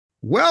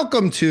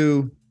Welcome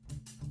to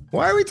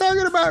Why Are We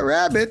Talking About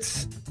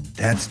Rabbits?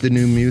 That's the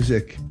new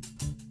music.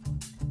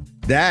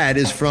 That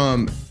is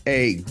from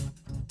a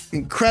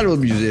incredible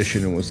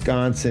musician in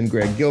Wisconsin,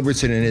 Greg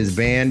Gilbertson and his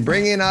band,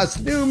 bringing us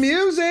new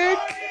music.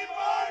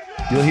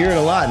 You'll hear it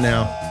a lot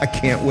now. I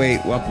can't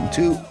wait. Welcome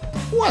to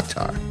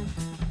WAWTAR.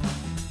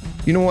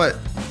 You know what?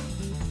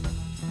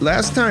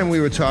 Last time we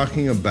were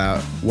talking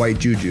about white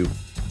juju.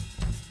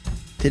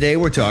 Today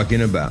we're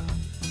talking about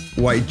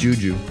white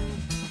juju.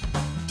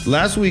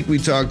 Last week we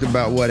talked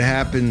about what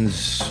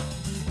happens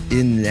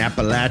in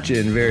Appalachia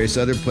and various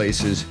other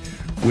places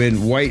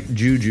when white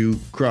juju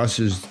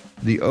crosses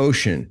the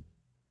ocean,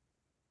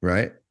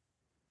 right?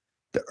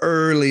 The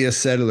earliest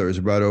settlers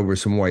brought over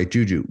some white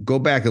juju. Go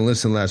back and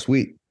listen last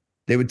week.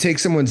 They would take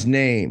someone's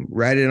name,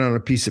 write it on a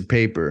piece of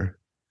paper,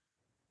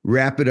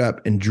 wrap it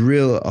up, and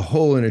drill a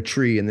hole in a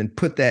tree, and then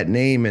put that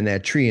name in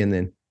that tree, and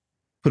then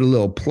put a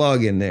little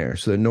plug in there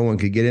so that no one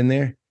could get in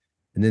there.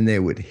 And then they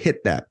would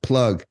hit that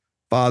plug,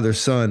 Father,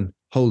 Son,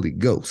 Holy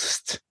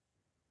Ghost.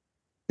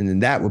 And then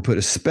that would put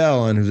a spell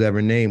on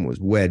whoever name was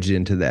wedged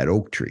into that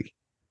oak tree.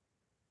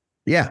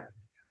 Yeah,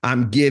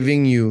 I'm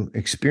giving you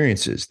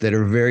experiences that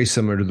are very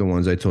similar to the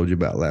ones I told you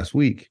about last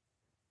week,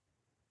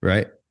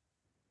 right?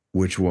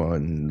 Which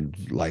one?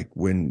 Like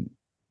when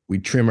we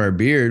trim our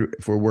beard,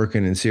 if we're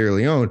working in Sierra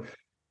Leone,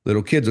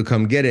 little kids will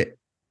come get it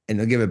and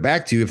they'll give it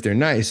back to you if they're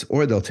nice,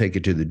 or they'll take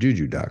it to the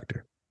juju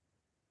doctor.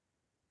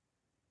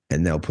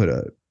 And they'll put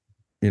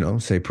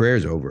say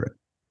prayers over it.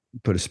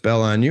 Put a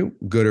spell on you,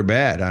 good or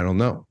bad, I don't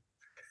know.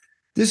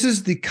 This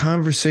is the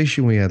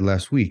conversation we had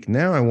last week.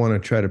 Now I want to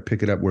try to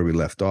pick it up where we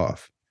left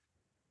off.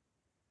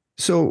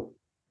 So,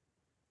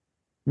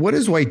 what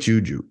is white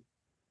juju?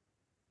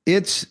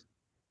 It's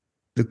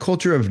the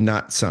culture of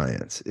not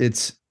science.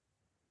 It's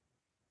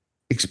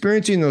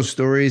experiencing those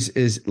stories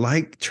is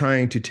like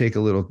trying to take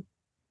a little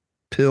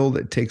pill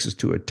that takes us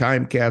to a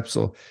time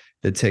capsule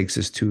that takes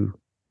us to,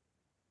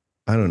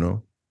 I don't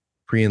know,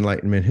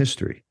 pre-Enlightenment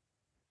history.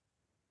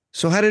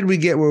 So how did we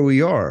get where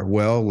we are?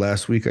 Well,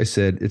 last week I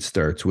said it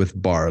starts with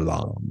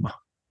Barlaam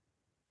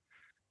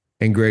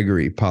and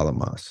Gregory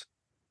Palamas.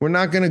 We're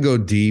not going to go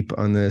deep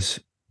on this.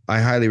 I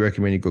highly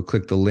recommend you go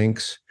click the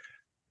links.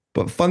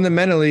 But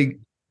fundamentally,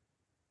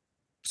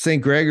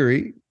 St.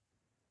 Gregory,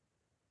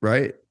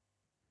 right?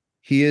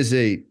 He is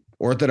a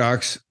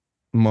Orthodox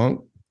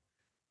monk,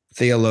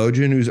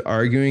 theologian who's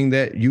arguing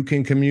that you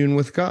can commune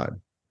with God.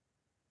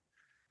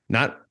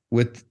 Not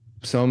with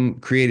some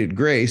created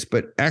grace,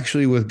 but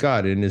actually with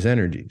God in his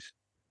energies.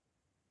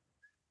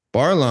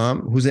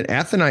 Barlaam, who's an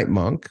Athonite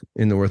monk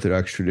in the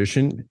Orthodox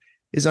tradition,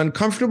 is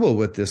uncomfortable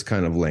with this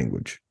kind of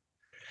language.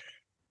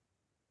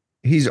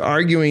 He's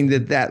arguing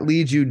that that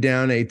leads you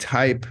down a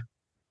type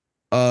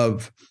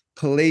of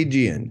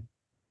Pelagian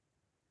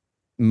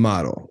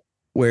model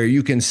where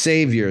you can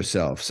save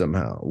yourself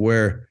somehow,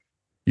 where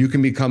you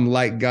can become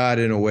like God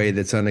in a way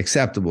that's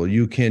unacceptable.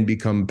 You can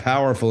become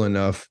powerful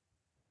enough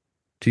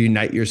to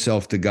unite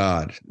yourself to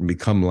God and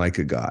become like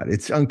a God.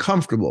 It's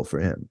uncomfortable for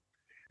him.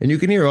 And you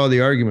can hear all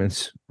the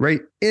arguments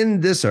right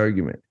in this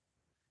argument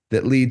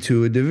that lead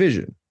to a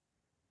division,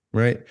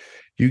 right?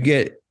 You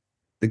get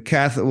the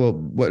Catholic, well,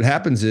 what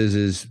happens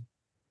is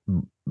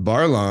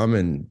Barlaam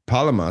and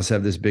Palamas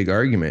have this big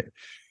argument,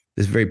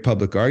 this very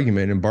public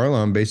argument, and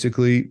Barlaam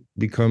basically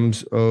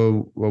becomes a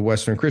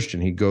Western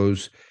Christian. He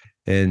goes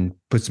and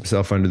puts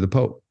himself under the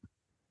Pope.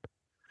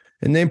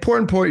 And the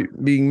important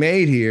point being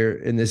made here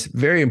in this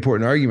very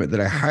important argument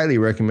that I highly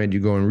recommend you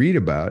go and read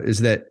about is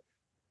that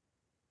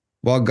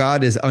while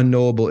God is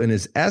unknowable in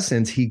his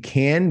essence, he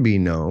can be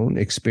known,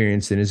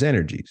 experienced in his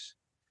energies.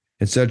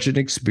 And such an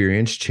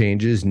experience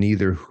changes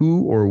neither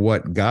who or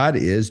what God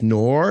is,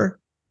 nor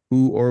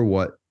who or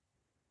what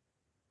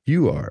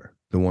you are,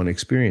 the one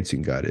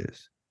experiencing God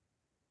is.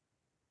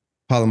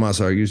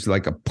 Palamas argues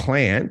like a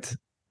plant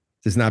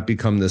does not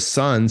become the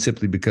sun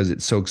simply because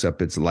it soaks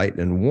up its light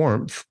and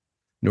warmth,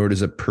 nor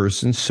does a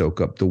person soak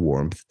up the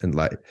warmth and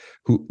light,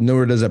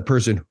 nor does a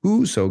person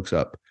who soaks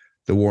up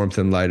the warmth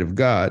and light of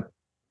God,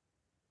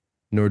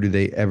 nor do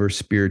they ever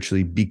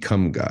spiritually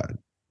become God.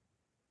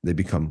 They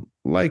become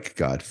like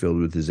God, filled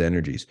with his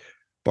energies.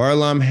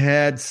 Barlaam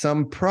had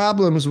some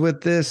problems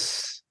with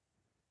this.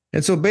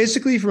 And so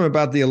basically from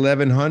about the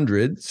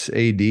 1100s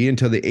AD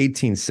until the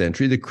 18th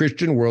century, the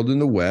Christian world in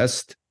the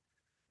West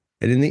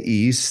and in the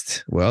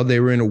East, well, they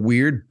were in a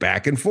weird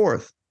back and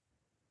forth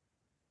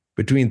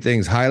between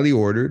things highly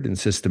ordered and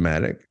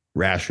systematic,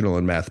 rational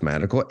and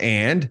mathematical,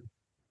 and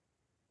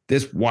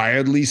this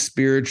wildly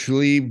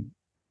spiritually,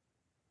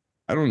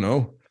 I don't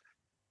know,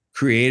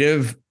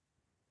 creative,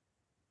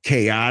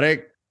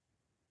 chaotic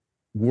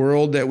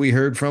world that we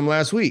heard from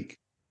last week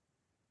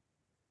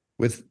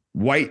with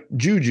white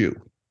juju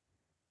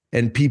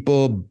and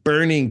people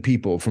burning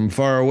people from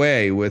far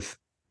away with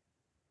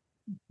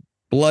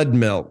blood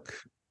milk.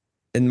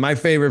 And my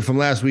favorite from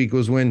last week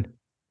was when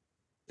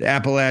the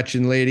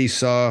Appalachian lady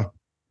saw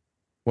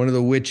one of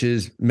the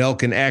witches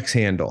milk an axe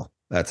handle.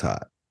 That's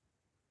hot.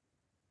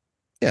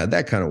 Yeah,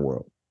 that kind of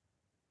world.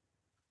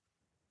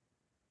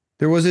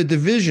 There was a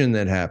division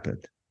that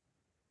happened.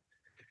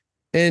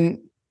 And,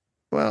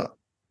 well,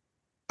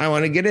 I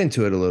want to get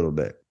into it a little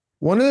bit.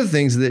 One of the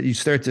things that you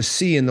start to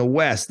see in the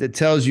West that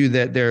tells you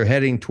that they're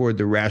heading toward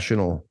the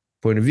rational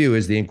point of view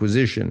is the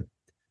Inquisition.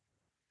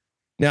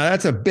 Now,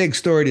 that's a big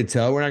story to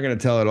tell. We're not going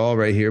to tell it all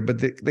right here. But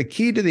the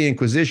key to the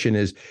Inquisition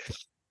is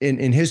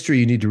in history,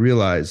 you need to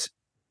realize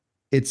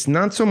it's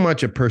not so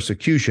much a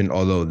persecution,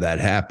 although that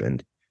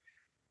happened,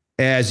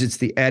 as it's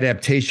the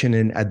adaptation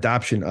and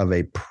adoption of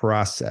a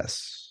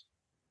process.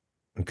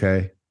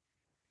 Okay.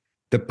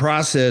 The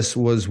process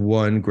was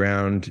one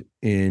ground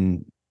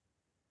in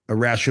a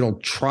rational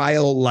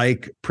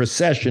trial-like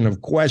procession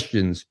of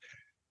questions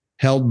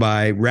held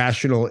by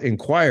rational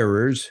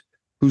inquirers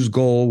whose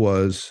goal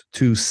was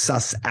to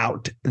suss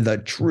out the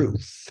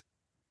truth.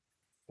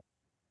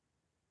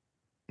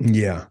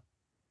 Yeah.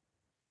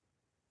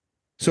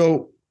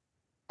 So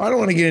I don't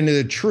want to get into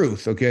the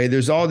truth, okay?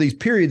 There's all these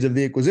periods of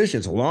the Inquisition.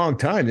 It's a long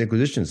time. The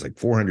Inquisition is like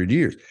 400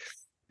 years.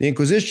 The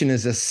Inquisition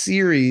is a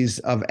series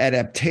of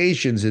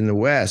adaptations in the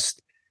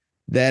West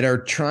that are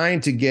trying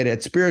to get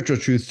at spiritual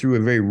truth through a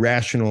very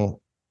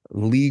rational,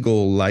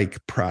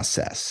 legal-like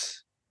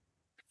process.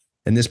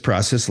 And this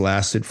process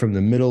lasted from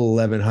the middle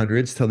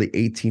 1100s till the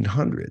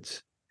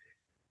 1800s.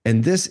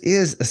 And this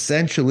is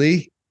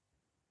essentially,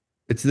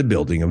 it's the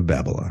building of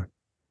Babylon.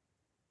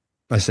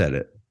 I said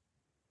it.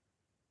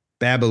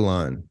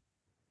 Babylon,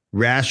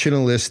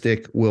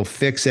 rationalistic, will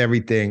fix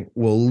everything,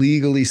 will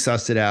legally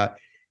suss it out.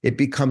 It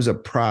becomes a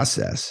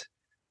process.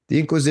 The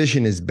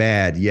Inquisition is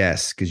bad,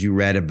 yes, because you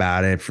read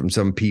about it from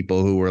some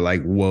people who were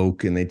like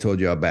woke and they told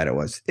you how bad it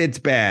was. It's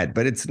bad,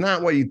 but it's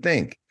not what you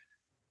think.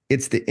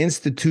 It's the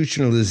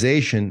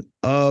institutionalization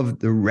of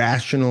the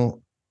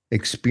rational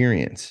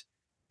experience.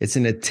 It's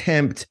an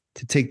attempt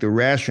to take the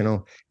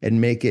rational and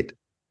make it,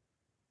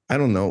 I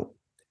don't know,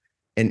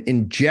 and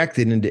inject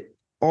it into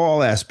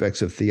all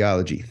aspects of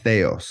theology,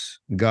 theos,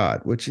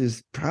 God, which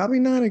is probably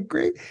not a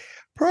great,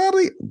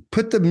 probably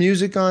put the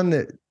music on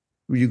that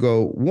you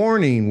go,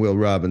 warning, Will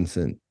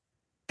Robinson.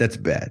 That's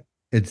bad.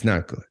 It's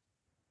not good.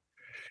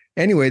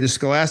 Anyway, the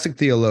scholastic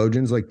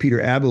theologians like Peter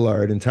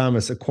Abelard and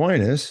Thomas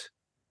Aquinas,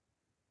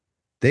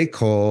 they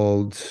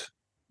called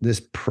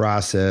this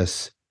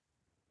process,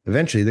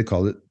 eventually they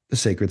called it the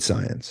sacred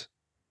science.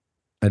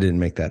 I didn't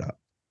make that up.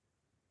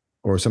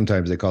 Or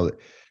sometimes they call it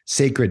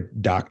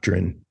sacred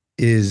doctrine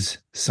is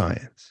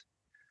science.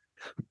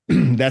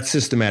 That's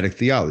systematic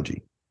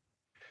theology,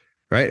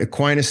 right?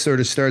 Aquinas sort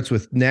of starts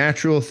with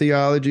natural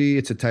theology.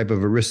 It's a type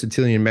of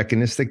Aristotelian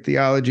mechanistic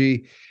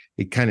theology.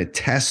 It kind of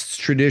tests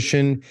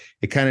tradition.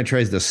 It kind of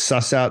tries to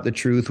suss out the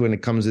truth when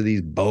it comes to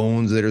these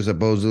bones that are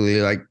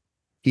supposedly like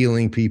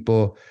healing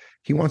people.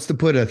 He wants to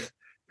put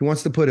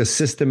a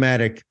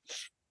systematic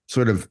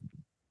sort of,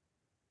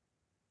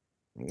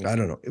 I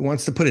don't know, it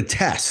wants to put a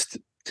test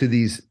to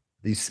these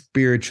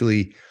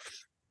spiritually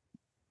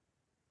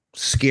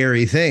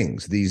scary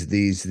things,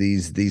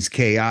 these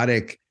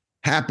chaotic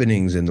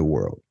happenings in the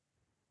world.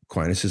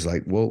 Aquinas is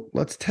like, well,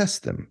 let's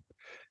test them.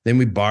 Then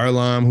we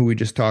Barlaam, who we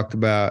just talked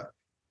about.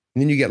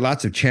 And then you get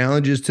lots of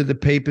challenges to the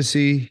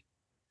papacy,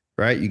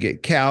 right? You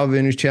get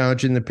Calvin, who's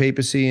challenging the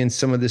papacy and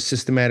some of this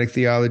systematic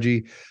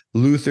theology.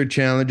 Luther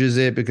challenges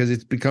it because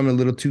it's become a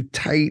little too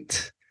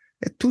tight.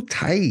 It's too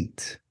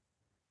tight.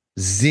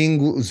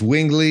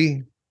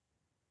 Zwingli,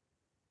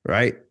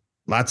 right?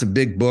 Lots of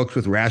big books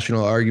with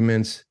rational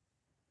arguments.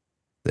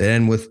 They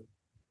end with,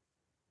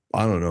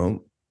 I don't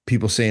know,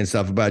 people saying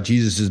stuff about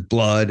Jesus's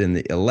blood and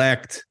the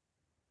elect.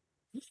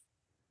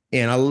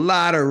 And a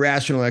lot of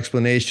rational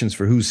explanations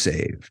for who's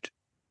saved.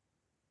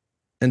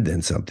 And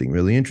then something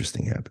really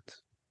interesting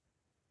happens.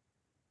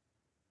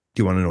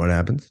 Do you want to know what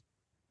happens?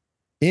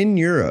 In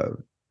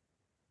Europe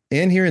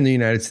and here in the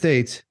United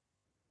States,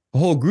 a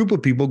whole group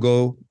of people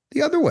go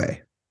the other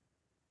way.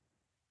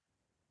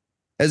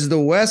 As the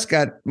West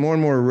got more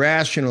and more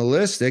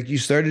rationalistic, you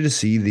started to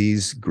see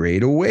these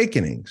great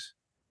awakenings.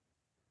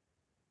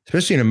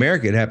 Especially in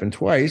America, it happened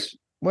twice.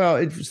 Well,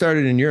 it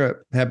started in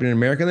Europe, happened in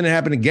America, then it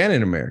happened again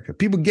in America.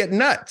 People get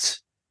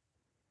nuts.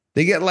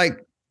 They get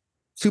like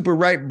super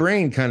right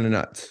brain kind of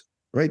nuts,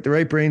 right? The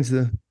right brain's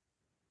the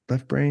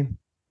left brain.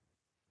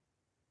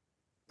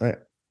 Right.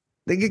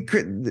 They get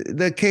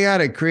the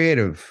chaotic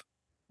creative,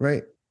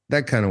 right?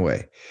 That kind of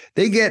way.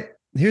 They get,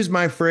 here's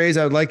my phrase.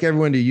 I would like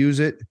everyone to use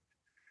it.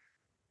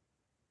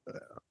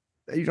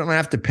 You don't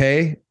have to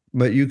pay,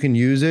 but you can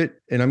use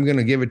it. And I'm going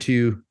to give it to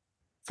you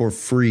for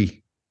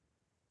free.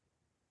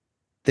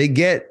 They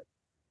get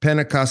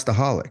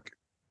Pentecostaholic.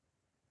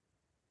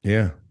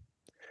 Yeah.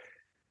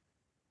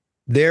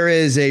 There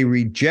is a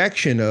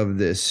rejection of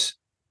this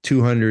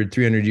 200,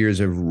 300 years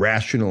of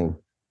rational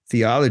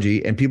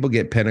theology, and people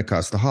get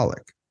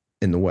Pentecostaholic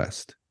in the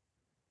West.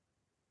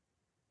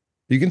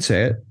 You can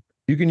say it.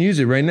 You can use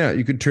it right now.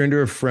 You could turn to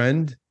a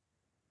friend,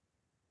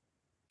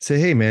 say,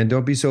 hey, man,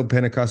 don't be so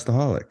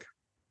Pentecostaholic.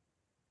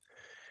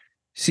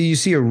 See, you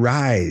see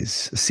a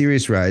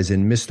serious rise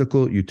in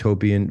mystical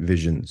utopian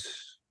visions.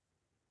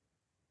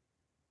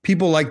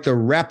 People like the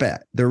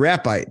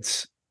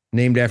Rappites,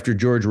 named after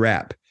George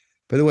Rapp.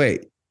 By the way,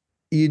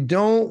 you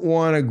don't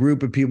want a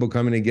group of people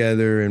coming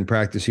together and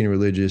practicing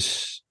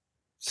religious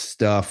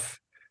stuff,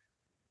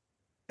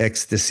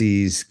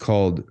 ecstasies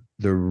called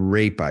the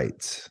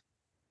Rapites.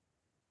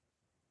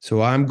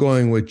 So I'm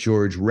going with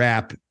George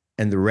Rapp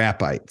and the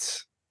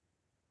Rappites.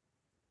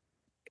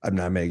 I'm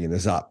not making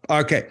this up.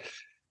 Okay.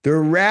 The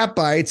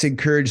Rappites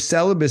encouraged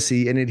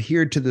celibacy and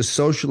adhered to the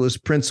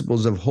socialist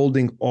principles of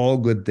holding all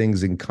good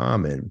things in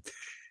common.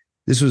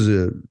 This was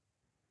a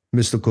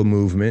mystical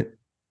movement,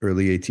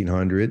 early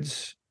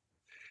 1800s.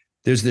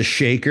 There's the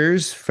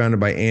Shakers, founded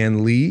by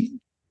Anne Lee.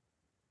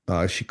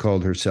 She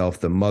called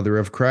herself the Mother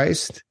of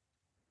Christ.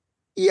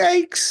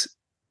 Yikes.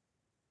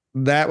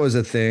 That was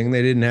a thing.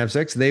 They didn't have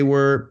sex. They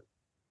were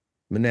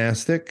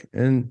monastic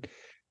and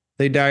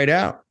they died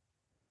out.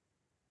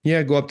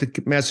 Yeah, go up to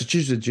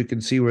Massachusetts. You can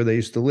see where they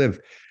used to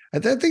live. I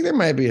think there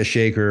might be a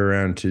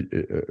Shaker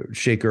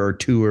Shaker or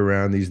two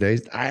around these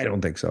days. I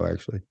don't think so,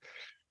 actually.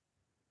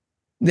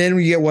 Then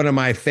we get one of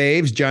my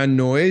faves, John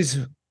Noyes,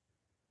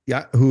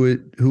 who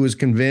was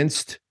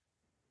convinced,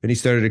 and he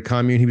started a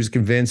commune. He was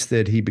convinced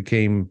that he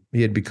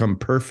had become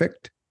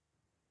perfect.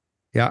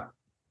 Yeah.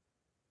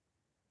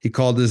 He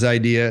called his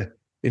idea,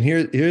 and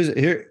here's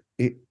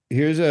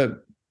a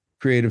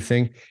creative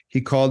thing.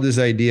 He called his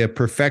idea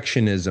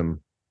perfectionism.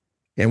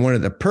 And one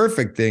of the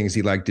perfect things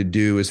he liked to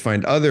do is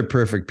find other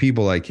perfect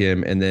people like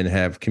him and then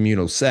have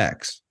communal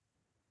sex.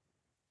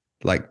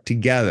 Like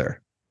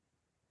together.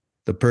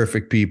 The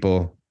perfect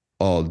people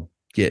all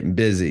getting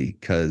busy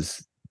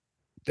because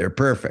they're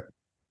perfect.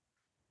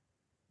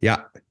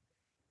 Yeah.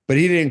 But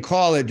he didn't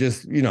call it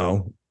just,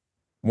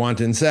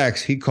 wanton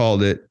sex. He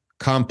called it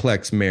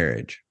complex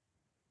marriage.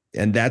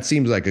 And that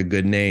seems like a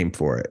good name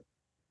for it.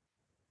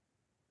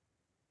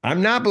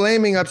 I'm not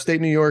blaming upstate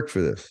New York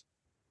for this.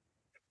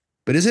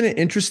 But isn't it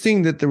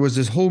interesting that there was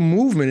this whole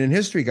movement in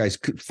history, guys?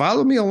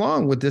 Follow me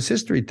along with this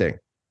history thing.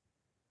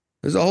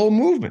 There's a whole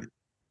movement.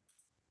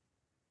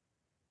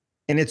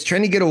 And it's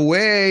trying to get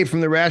away from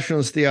the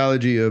rationalist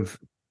theology of,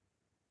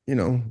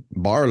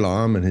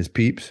 Barlam and his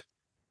peeps.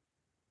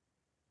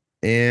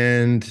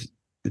 And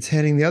it's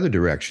heading the other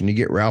direction. You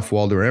get Ralph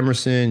Waldo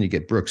Emerson, you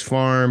get Brooks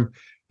Farm,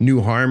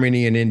 New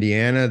Harmony in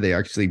Indiana. They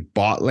actually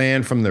bought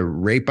land from the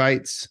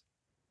Rapites.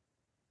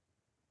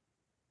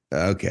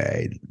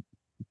 Okay.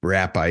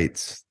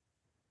 Rappites.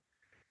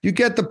 You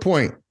get the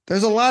point.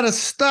 There's a lot of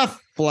stuff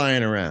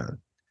flying around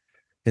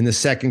in the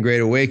Second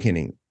Great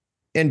Awakening.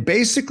 And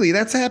basically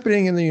that's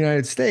happening in the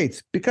United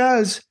States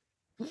because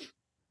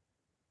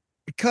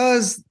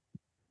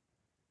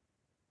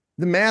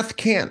the math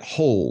can't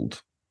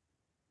hold.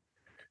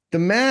 The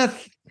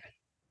math,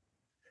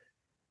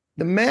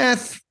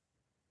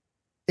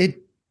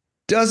 it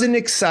doesn't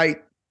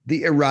excite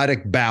the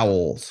erotic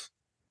bowels.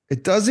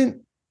 It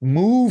doesn't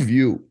move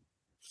you.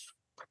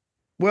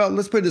 Well,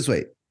 let's put it this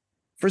way.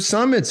 For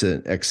some, it's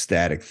an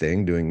ecstatic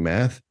thing, doing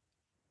math.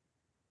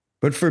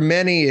 But for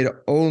many, it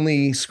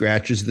only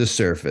scratches the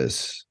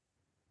surface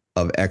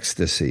of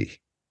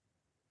ecstasy.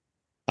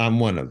 I'm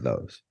one of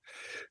those.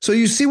 So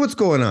you see what's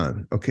going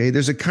on, okay?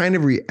 There's a kind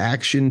of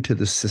reaction to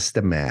the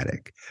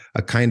systematic.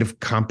 A kind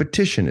of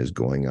competition is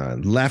going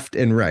on, left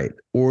and right,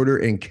 order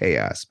and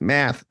chaos,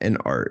 math and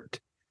art.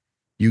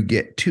 You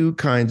get two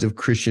kinds of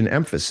Christian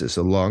emphasis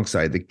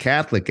alongside the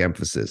Catholic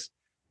emphasis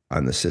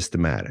on the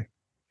systematic.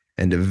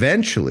 And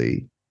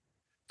eventually,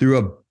 through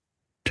a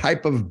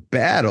type of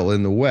battle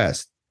in the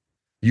West,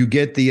 you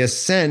get the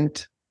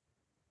ascent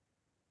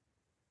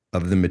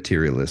of the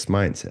materialist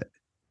mindset.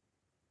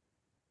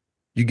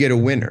 You get a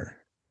winner.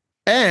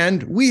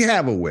 And we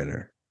have a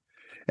winner.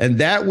 And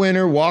that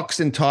winner walks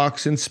and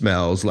talks and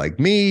smells like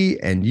me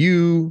and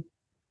you,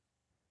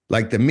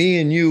 like the me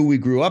and you we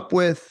grew up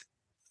with.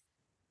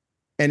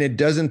 And it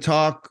doesn't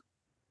talk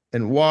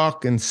and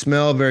walk and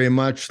smell very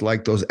much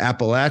like those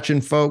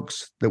Appalachian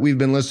folks that we've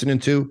been listening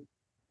to.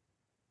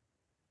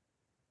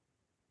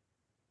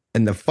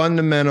 And the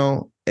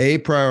fundamental a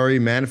priori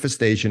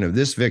manifestation of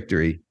this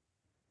victory,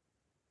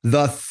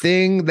 the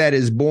thing that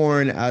is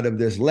born out of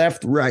this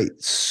left-right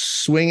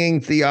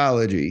swinging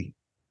theology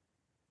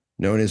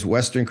known as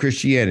Western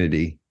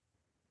Christianity,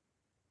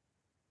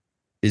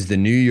 is the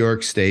New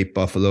York State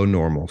Buffalo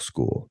Normal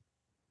School.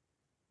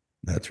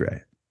 That's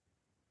right.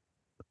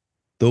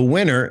 The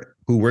winner,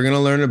 who we're going to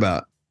learn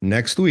about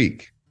next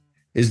week,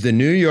 is the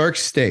New York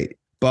State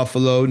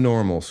Buffalo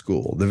Normal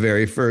School, the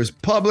very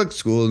first public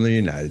school in the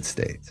United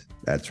States.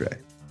 That's right.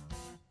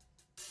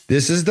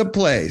 This is the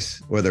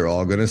place where they're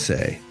all going to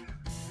say,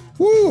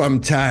 "Woo,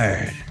 I'm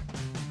tired.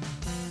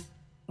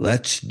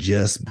 Let's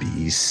just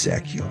be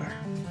secular."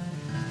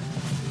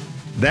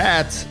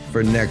 That's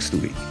for next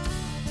week.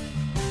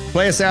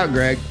 Play us out,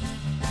 Greg.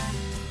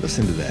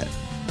 Listen to that.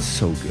 It's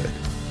so good.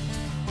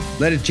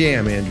 Let it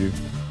jam, Andrew.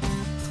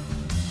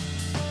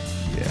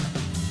 Yeah.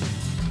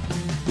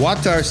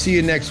 WAWTAR, see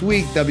you next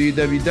week.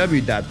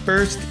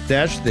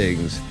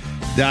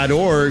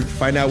 www.first-things.org.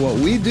 Find out what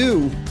we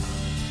do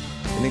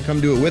and then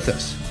come do it with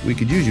us. We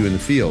could use you in the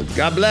field.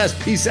 God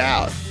bless. Peace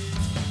out.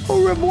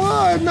 Au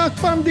revoir. Knock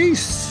from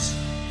this.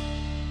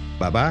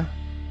 Bye-bye.